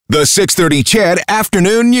The 6:30 CHED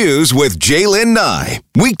Afternoon News with Jaylen Nye.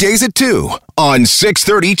 Weekdays at 2 on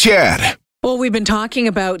 6:30 CHED. Well, we've been talking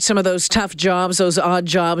about some of those tough jobs, those odd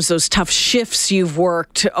jobs, those tough shifts you've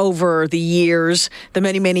worked over the years, the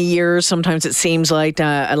many, many years. Sometimes it seems like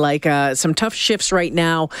some tough shifts right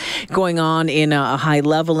now going on in a high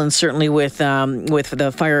level, and certainly with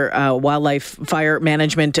the wildlife fire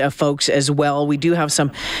management folks as well. We do have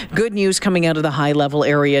some good news coming out of the high level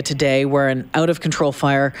area today, where an out of control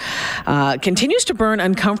fire continues to burn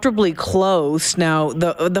uncomfortably close. Now,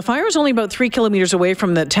 the fire is only about 3 kilometers away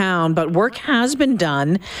from the town, but work has been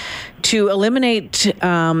done to eliminate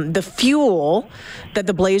the fuel that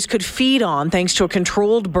the blaze could feed on thanks to a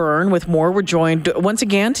controlled burn. With more, we're joined once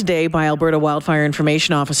again today by Alberta Wildfire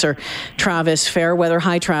Information Officer Travis Fairweather.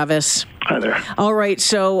 Hi, Travis. Hi there. All right,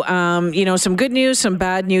 so, some good news, some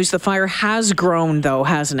bad news. The fire has grown, though,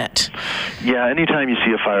 hasn't it? Yeah, anytime you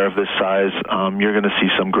see a fire of this size, you're going to see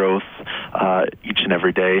some growth each and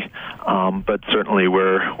every day. But certainly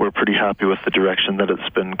we're pretty happy with the direction that it's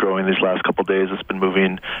been growing these last couple of days. It's been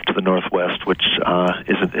moving to the northwest, which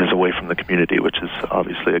is away from the community, which is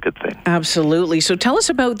obviously a good thing. Absolutely. So tell us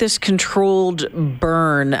about this controlled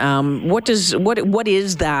burn. What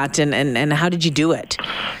is that, and how did you do it?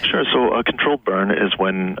 Sure. So a controlled burn is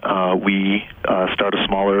when we start a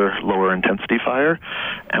smaller, lower intensity fire,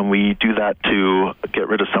 and we do that to get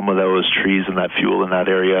rid of some of those trees and that fuel in that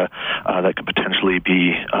area that could potentially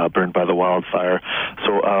be burned by the wildfire.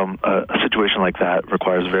 So a situation like that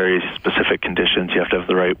requires very specific conditions. You have to have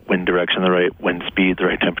the right wind direction, the right wind speed, the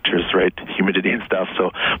right temperatures, the right humidity and stuff.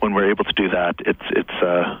 So when we're able to do that, it's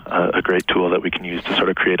a great tool that we can use to sort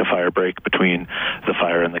of create a fire break between the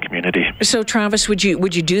fire and the community. So Travis, would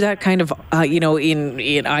you do that kind of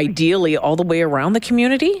in ideally all the way around the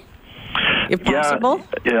community, if possible?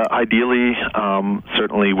 Yeah, ideally,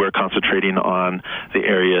 certainly we're concentrating on the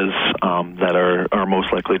areas that are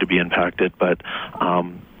most likely to be impacted, but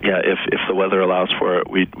if the weather allows for it,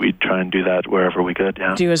 we'd try and do that wherever we could.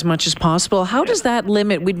 Yeah. Do as much as possible. How does that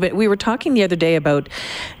limit? We were talking the other day about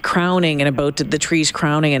crowning and about the trees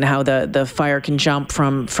crowning and how the fire can jump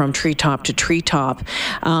from treetop to treetop.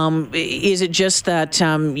 Is it just that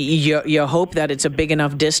you hope that it's a big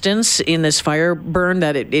enough distance in this fire burn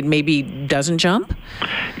that it maybe doesn't jump?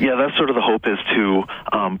 Yeah, that's sort of the hope, is to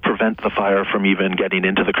prevent the fire from even getting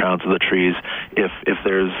into the crowns of the trees. If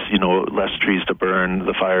there's less trees to burn,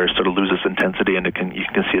 the fire sort of loses intensity, and you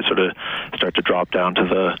can see it sort of start to drop down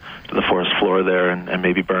to the forest floor there, and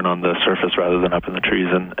maybe burn on the surface rather than up in the trees.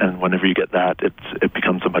 And whenever you get that, it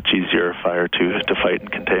becomes a much easier fire to fight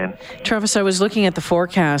and contain. Travis, I was looking at the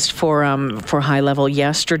forecast for high level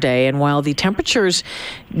yesterday, and while the temperatures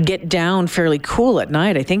get down fairly cool at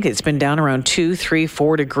night, I think it's been down around 2, 3,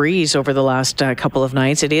 4 degrees over the last couple of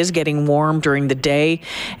nights. It is getting warm during the day,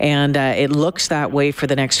 and it looks that way for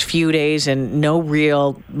the next few days, and no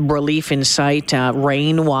real relief in sight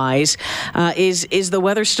rain-wise. Is the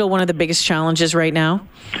weather still one of the biggest challenges right now?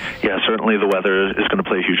 Yeah, certainly the weather is going to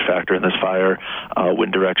play a huge factor in this fire.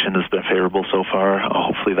 Wind direction has been favorable so far.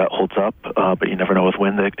 Hopefully that holds up, but you never know with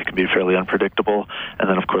wind. It can be fairly unpredictable. And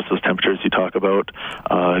then, of course, those temperatures you talk about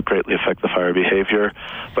greatly affect the fire behavior.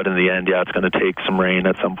 But in the end, it's going to take some rain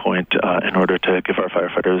at some point in order to give our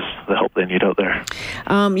firefighters the help they need out there.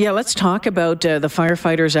 Let's talk about the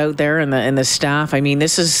firefighters out there and the staff. I mean,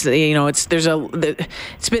 this is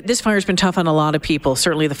this fire's been tough on a lot of people.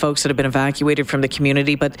 Certainly the folks that have been evacuated from the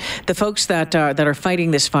community, but the folks that are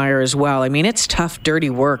fighting this fire as well. I mean, it's tough, dirty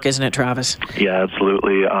work, isn't it, Travis? Yeah,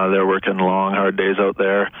 absolutely. They're working long, hard days out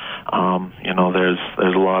there.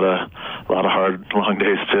 There's a lot of hard, long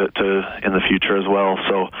days to in the future as well.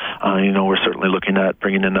 So, we're certainly looking at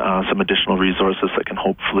bringing in some additional resources that can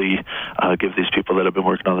hopefully give these people that have been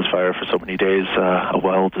working on this fire for so many days a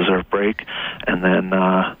well-deserved break, and then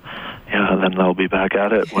they'll be back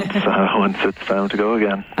at it once it's time to go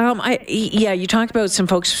again. You talked about some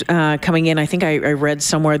folks coming in. I think I read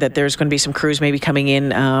somewhere that there's going to be some crews maybe coming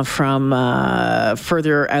in from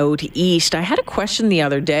further out east. I had a question the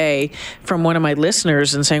other day from one of my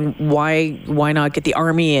listeners and saying, why not get the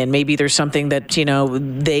Army in? Maybe there's something that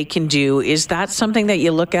they can do. Is that something that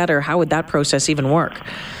you look at, or how would that process even work?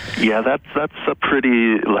 Yeah, that's a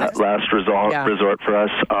pretty last resort for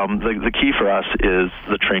us. The key for us is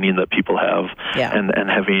the training that people have, and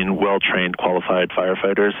having well-trained, qualified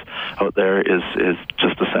firefighters out there is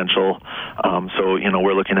just essential. So,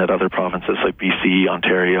 we're looking at other provinces like BC,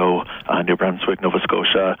 Ontario, New Brunswick, Nova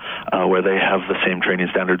Scotia, where they have the same training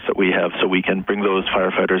standards that we have, so we can bring those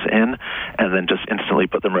firefighters in and then just instantly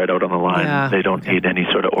put them right out on the line. They don't need any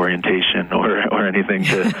sort of orientation or anything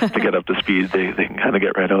to get up to speed. They can kind of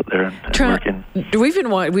get right out out there and working.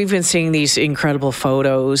 We've been seeing these incredible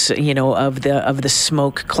photos, of the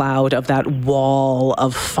smoke cloud, of that wall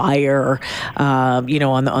of fire,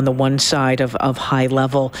 on the one side of high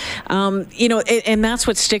level, and that's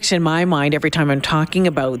what sticks in my mind every time I'm talking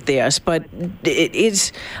about this. But it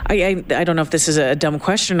is, I don't know if this is a dumb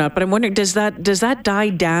question or not, but I'm wondering, does that die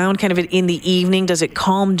down kind of in the evening? Does it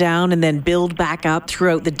calm down and then build back up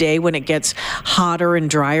throughout the day when it gets hotter and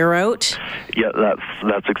drier out? Yeah,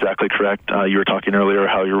 that's exactly correct. You were talking earlier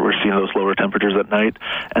how you were seeing those lower temperatures at night,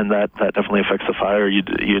 and that definitely affects the fire. You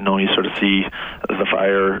sort of see the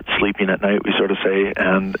fire sleeping at night, we sort of say,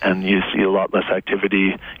 and you see a lot less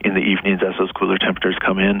activity in the evenings as those cooler temperatures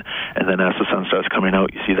come in, and then as the sun starts coming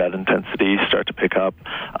out, you see that intensity start to pick up.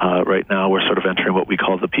 Right now, we're sort of entering what we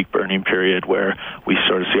call the peak burning period, where we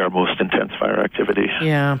sort of see our most intense fire activity.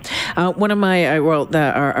 Yeah. One of my,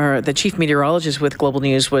 the chief meteorologist with Global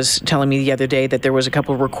News was telling me the other day that there was a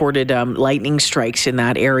couple of recorded lightning strikes in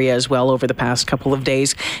that area as well over the past couple of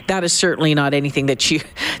days. That is certainly not anything that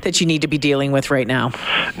you need to be dealing with right now.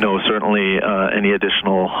 No, certainly any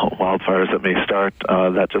additional wildfires that may start,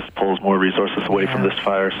 that just pulls more resources away from this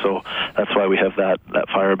fire. So that's why we have that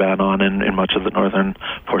fire ban on in much of the northern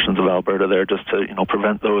portions of Alberta there, just to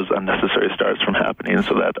prevent those unnecessary starts from happening,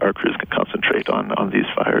 so that our crews can concentrate on these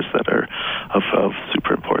fires that are of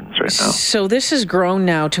super importance right now. So this has grown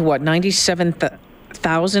now to what,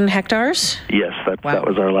 97,000 hectares? Yes, that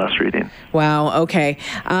was our last reading. Wow, okay.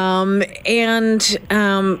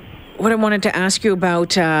 What I wanted to ask you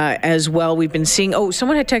about as well, we've been seeing,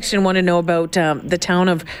 someone had texted and wanted to know about the town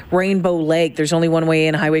of Rainbow Lake. There's only one way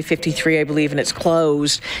in, Highway 53, I believe, and it's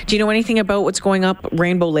closed. Do you know anything about what's going up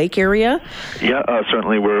Rainbow Lake area? Yeah,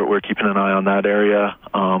 certainly we're keeping an eye on that area.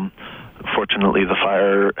 Fortunately, the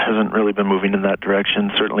fire hasn't really been moving in that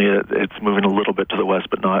direction. Certainly, it's moving a little bit to the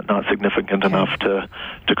west, but not significant enough to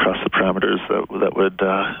cross the parameters that would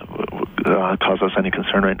cause us any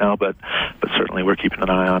concern right now. But certainly, we're keeping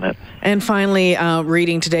an eye on it. And finally,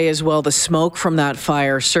 reading today as well, the smoke from that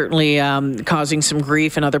fire certainly causing some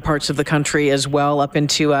grief in other parts of the country as well, up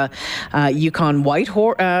into Yukon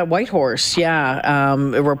Whitehorse. Yeah,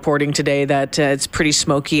 reporting today that it's pretty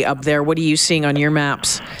smoky up there. What are you seeing on your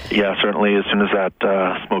maps? Yeah, certainly. As soon as that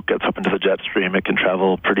smoke gets up into the jet stream, it can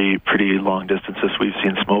travel pretty long distances. We've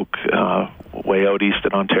seen smoke way out east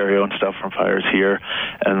in Ontario and stuff from fires here,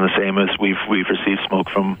 and the same as we've received smoke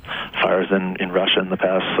from fires in Russia in the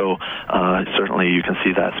past. So certainly you can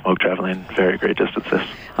see that smoke traveling very great distances.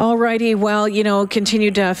 All righty. Well,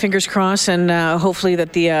 continued fingers crossed, and hopefully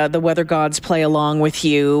that the weather gods play along with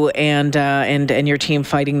you and your team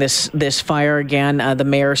fighting this fire again. The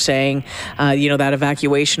mayor saying, that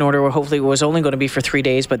evacuation order hopefully was only going to be for 3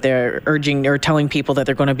 days, but they're urging or telling people that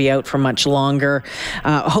they're going to be out for much longer.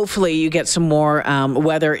 Hopefully you get some more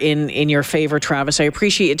weather in your favor, Travis. I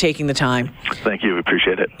appreciate you taking the time. Thank you.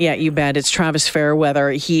 Appreciate it. Yeah, you bet. It's Travis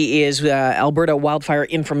Fairweather. He is Alberta Wildfire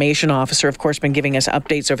Information Officer, of course, been giving us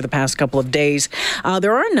updates over the past couple of days.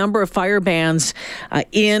 There are a number of fire bans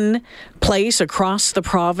in place across the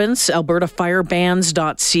province.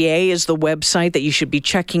 AlbertaFirebans.ca is the website that you should be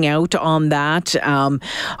checking out on that.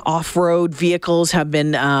 Off-road vehicles have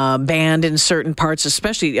been banned in certain parts,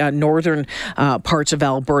 especially northern parts of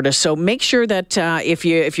Alberta. So make sure that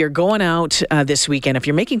if you're going out this weekend, if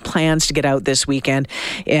you're making plans to get out this weekend,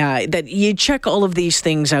 that you check all of these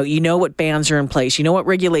things out. You know what bans are in place. You know what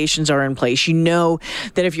regulations are in place. You know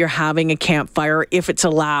that if you're having a campfire, if it's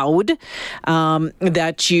allowed,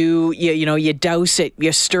 that you douse it,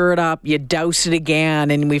 you stir it up, you douse it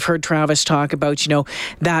again. And we've heard Travis talk about,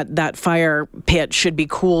 that fire pit should be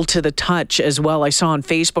cool to the touch as well. I saw on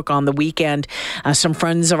Facebook on the weekend some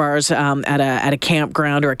friends of ours at a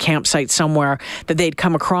campground or a campsite somewhere that they'd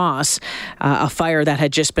come across a fire that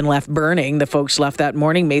had just been left burning. The folks left that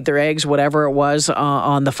morning, made their eggs, whatever it was,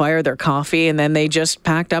 on the fire, their coffee, and then they just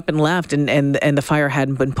packed up and left, and the fire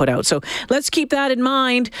hadn't been put out. So let's keep that in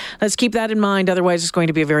mind. Otherwise, it's going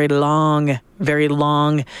to be a very long,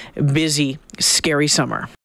 busy, scary summer.